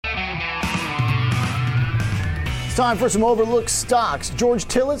Time for some overlooked stocks. George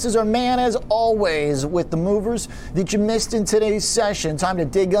Tillitz is our man as always with the movers that you missed in today's session. Time to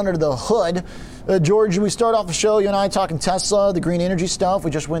dig under the hood. George, we start off the show, you and I talking Tesla, the green energy stuff.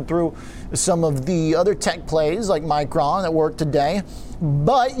 We just went through some of the other tech plays like Micron that worked today.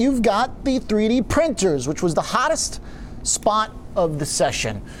 But you've got the 3D printers, which was the hottest spot of the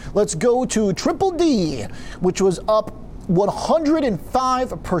session. Let's go to Triple D, which was up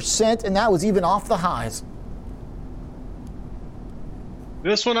 105%, and that was even off the highs.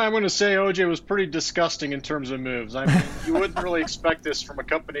 This one, I'm going to say, OJ, was pretty disgusting in terms of moves. I mean, you wouldn't really expect this from a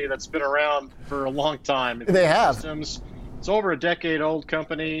company that's been around for a long time. They have. Systems, it's over a decade-old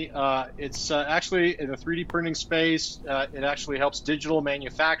company. It's actually in the 3D printing space. It actually helps digital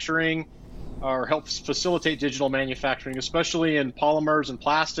manufacturing or helps facilitate digital manufacturing, especially in polymers and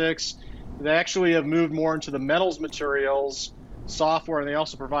plastics. They actually have moved more into the metals materials, software, and they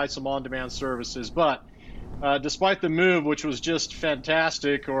also provide some on-demand services. But despite the move, which was just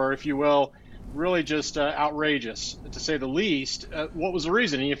fantastic, or if you will, really just outrageous, to say the least, what was the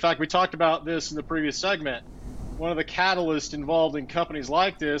reason? In fact, we talked about this in the previous segment. One of the catalysts involved in companies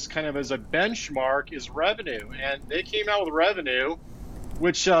like this, kind of as a benchmark, is revenue. And they came out with revenue,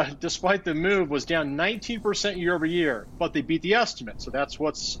 which, despite the move, was down 19% year over year, but they beat the estimate. So that's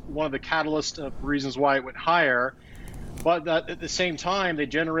what's one of the catalyst of reasons why it went higher. But at the same time, they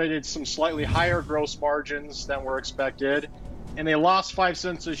generated some slightly higher gross margins than were expected, and they lost 5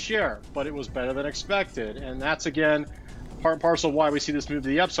 cents a share, but it was better than expected. And that's, again, part and parcel of why we see this move to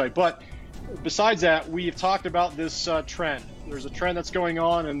the upside. But besides that, we've talked about this trend. There's a trend that's going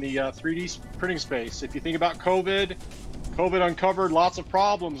on in the 3D printing space. If you think about COVID uncovered lots of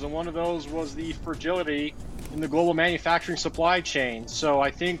problems, and one of those was the fragility in the global manufacturing supply chain. So I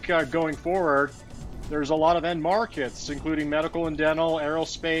think going forward, there's a lot of end markets, including medical and dental,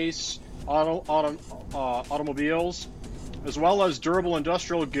 aerospace, automobiles, as well as durable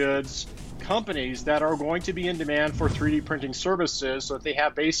industrial goods companies that are going to be in demand for 3D printing services, so that they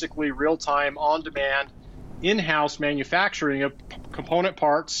have basically real-time, on-demand, in-house manufacturing of component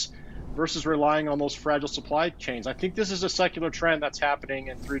parts versus relying on those fragile supply chains. I think this is a secular trend that's happening,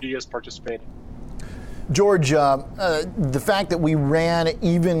 and 3D is participating. George, the fact that we ran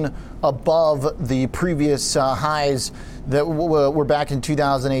even above the previous highs that were back in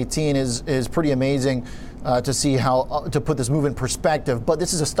 2018 is pretty amazing to see how to put this move in perspective. But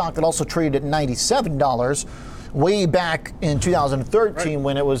this is a stock that also traded at $97 way back in 2013, right,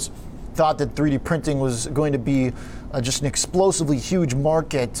 when it was thought that 3D printing was going to be just an explosively huge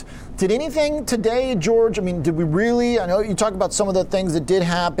market. Did anything today, George? I mean, did we really, I know you talk about some of the things that did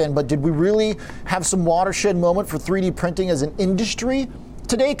happen, but did we really have some watershed moment for 3D printing as an industry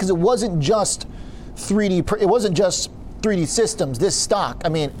today? Because it wasn't just 3D Systems, this stock. I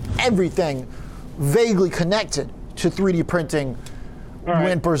mean, everything vaguely connected to 3D printing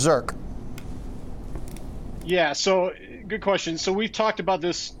went berserk. Yeah, so good question. So we've talked about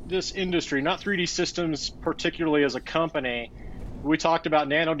this industry, not 3D Systems particularly as a company. We talked about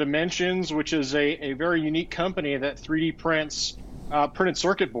Nano Dimensions, which is a very unique company that 3D prints printed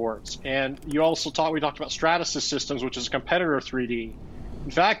circuit boards. And we talked about Stratasys Systems, which is a competitor of 3D.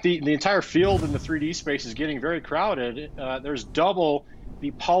 In fact, the entire field in the 3D space is getting very crowded. There's double the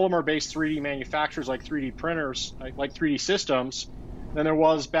polymer-based 3D manufacturers like 3D printers, like 3D Systems, than there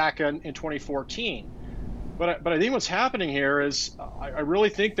was back in 2014. But I think what's happening here is I really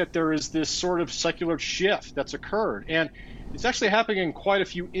think that there is this sort of secular shift that's occurred. And it's actually happening in quite a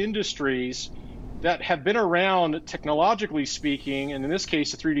few industries that have been around technologically speaking, and in this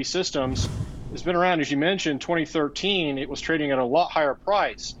case, the 3D Systems has been around, as you mentioned, 2013. It was trading at a lot higher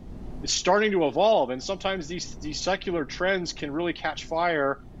price. It's starting to evolve, and sometimes these secular trends can really catch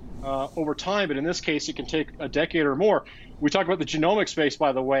fire over time, but in this case, it can take a decade or more. We talked about the genomic space,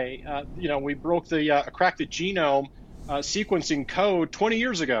 by the way. We cracked the genome sequencing code 20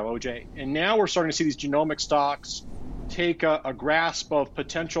 years ago, OJ, and now we're starting to see these genomic stocks take a grasp of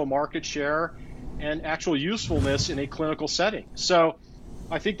potential market share and actual usefulness in a clinical setting. So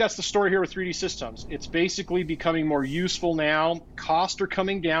I think that's the story here with 3D Systems. It's basically becoming more useful now. Costs are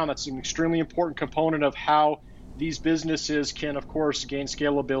coming down. That's an extremely important component of how these businesses can, of course, gain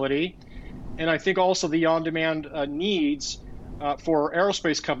scalability. And I think also the on-demand needs for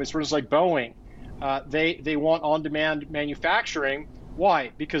aerospace companies, for instance, like Boeing, they want on-demand manufacturing.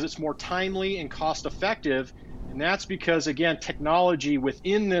 Why? Because it's more timely and cost-effective. And that's because, again, technology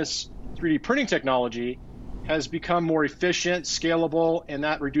within this 3D printing technology has become more efficient, scalable, and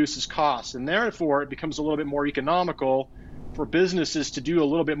that reduces costs. And therefore, it becomes a little bit more economical for businesses to do a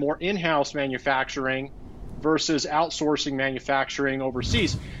little bit more in-house manufacturing versus outsourcing manufacturing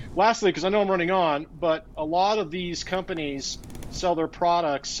overseas. Lastly, because I know I'm running on, but a lot of these companies sell their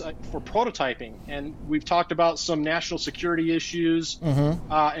products for prototyping, and we've talked about some national security issues,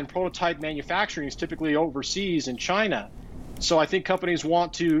 and prototype manufacturing is typically overseas in China. So I think companies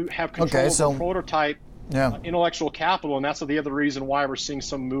want to have control of the prototype intellectual capital, and that's the other reason why we're seeing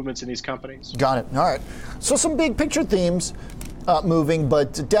some movements in these companies. Got it. All right. So some big picture themes moving,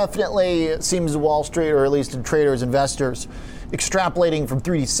 but definitely it seems Wall Street, or at least traders, investors, extrapolating from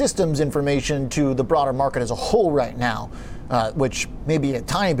 3D Systems information to the broader market as a whole right now, which may be a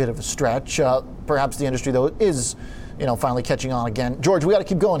tiny bit of a stretch. Perhaps the industry, though, is finally catching on again. George, we got to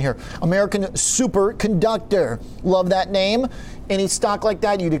keep going here. American Superconductor. Love that name. Any stock like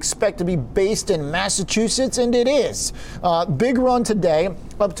that you'd expect to be based in Massachusetts, and it is. Big run today,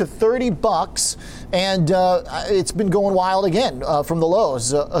 up to $30, and it's been going wild again from the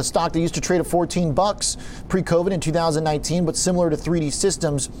lows. A stock that used to trade at $14 pre-COVID in 2019, but similar to 3D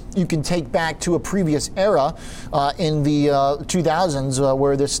Systems, you can take back to a previous era in the 2000s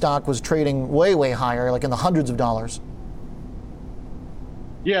where this stock was trading way, way higher, like in the hundreds of dollars.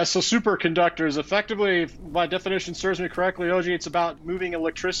 Yeah, so superconductors, effectively, by definition, serves me correctly, OG, it's about moving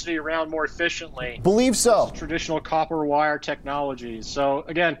electricity around more efficiently. Believe so. Traditional copper wire technologies. So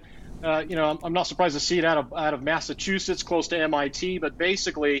again, I'm not surprised to see it out of Massachusetts, close to MIT, but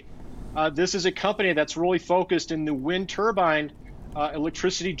basically, this is a company that's really focused in the wind turbine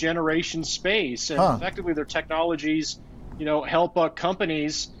electricity generation space, and effectively their technologies, help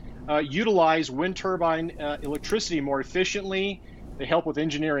companies utilize wind turbine electricity more efficiently. They help with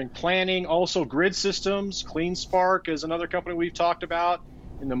engineering planning, also grid systems. CleanSpark is another company we've talked about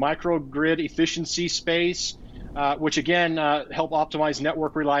in the microgrid efficiency space, which again help optimize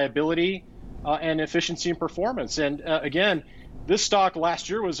network reliability and efficiency and performance. And again, this stock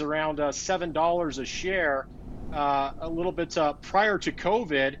last year was around $7 a share, a little bit prior to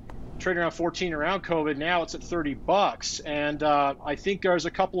COVID, trading around 14 around COVID. Now it's at $30, and I think there's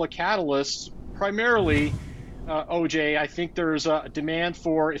a couple of catalysts, primarily. OJ, I think there's a demand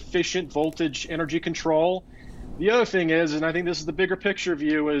for efficient voltage energy control. The other thing is, and I think this is the bigger picture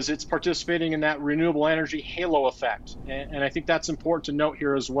view, is it's participating in that renewable energy halo effect. And I think that's important to note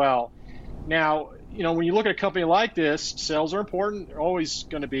here as well. Now, when you look at a company like this, sales are important. They're always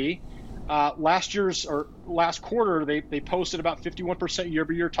going to be. Last quarter, they posted about 51%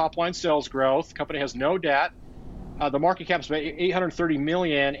 year-over-year top-line sales growth. The company has no debt. The market cap is about $830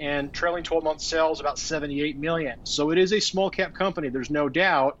 million, and trailing 12-month sales about $78 million. So it is a small cap company, there's no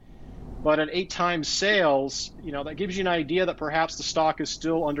doubt. But at 8 times sales, that gives you an idea that perhaps the stock is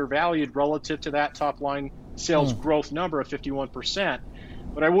still undervalued relative to that top-line sales growth number of 51%.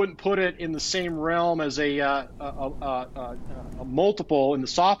 But I wouldn't put it in the same realm as a multiple in the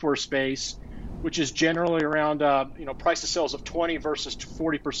software space, which is generally around price to sales of 20 versus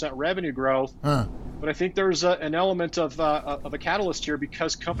 40% revenue growth. But I think there's an element of a catalyst here,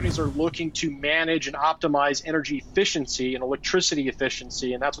 because companies are looking to manage and optimize energy efficiency and electricity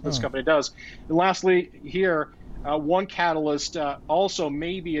efficiency, and that's what this company does. And lastly, here, one catalyst also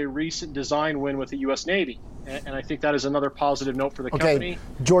may be a recent design win with the U.S. Navy. And I think that is another positive note for the company.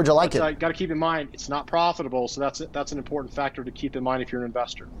 George, I like it. Got to keep in mind, it's not profitable, so that's an important factor to keep in mind if you're an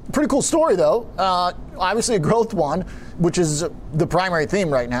investor. Pretty cool story, though. Obviously a growth one, which is the primary theme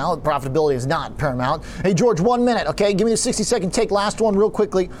right now. Profitability is not paramount. Hey, George, 1 minute, okay? Give me a 60-second take. Last one real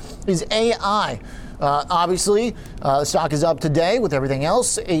quickly is AI. Obviously, the stock is up today with everything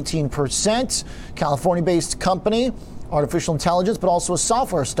else, 18%. California-based company, artificial intelligence, but also a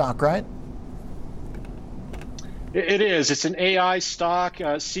software stock, right? It is. It's an AI stock.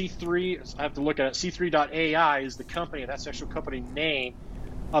 C3, I have to look at it. C3.ai is the company. That's the actual company name.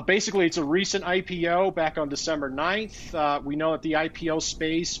 Basically, it's a recent IPO back on December 9th. We know that the IPO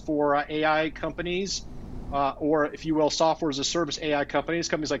space for AI companies, or if you will, software as a service AI companies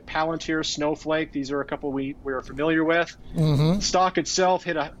like Palantir, Snowflake, these are a couple we are familiar with. The stock itself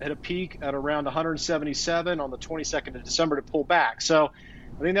hit a peak at around 177 on the 22nd of December to pull back. So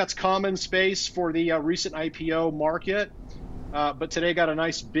I think that's common space for the recent IPO market, but today got a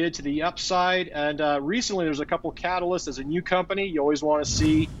nice bid to the upside. And recently there's a couple catalysts. As a new company, you always want to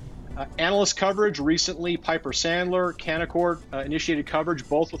see analyst coverage. Recently, Piper Sandler, Canaccord initiated coverage,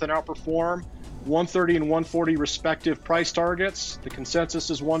 both with an outperform, 130 and 140 respective price targets. The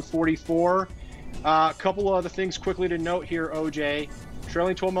consensus is 144. A couple of other things quickly to note here, OJ.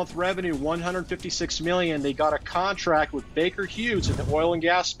 Trailing 12-month revenue, $156 million. They got a contract with Baker Hughes in the oil and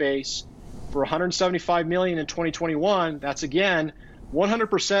gas space for $175 million in 2021. That's, again,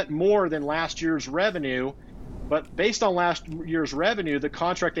 100% more than last year's revenue. But based on last year's revenue, the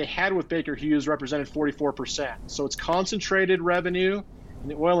contract they had with Baker Hughes represented 44%. So it's concentrated revenue in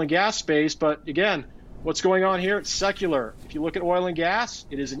the oil and gas space. But again, what's going on here? It's secular. If you look at oil and gas,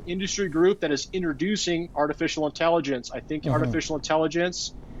 it is an industry group that is introducing artificial intelligence. I think artificial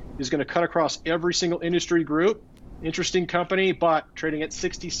intelligence is going to cut across every single industry group. Interesting company, but trading at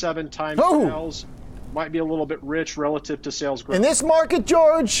 67 times sales. Might be a little bit rich relative to sales growth. In this market,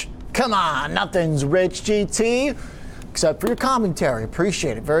 George, come on, nothing's rich, GT, except for your commentary.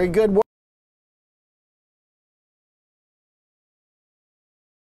 Appreciate it. Very good work.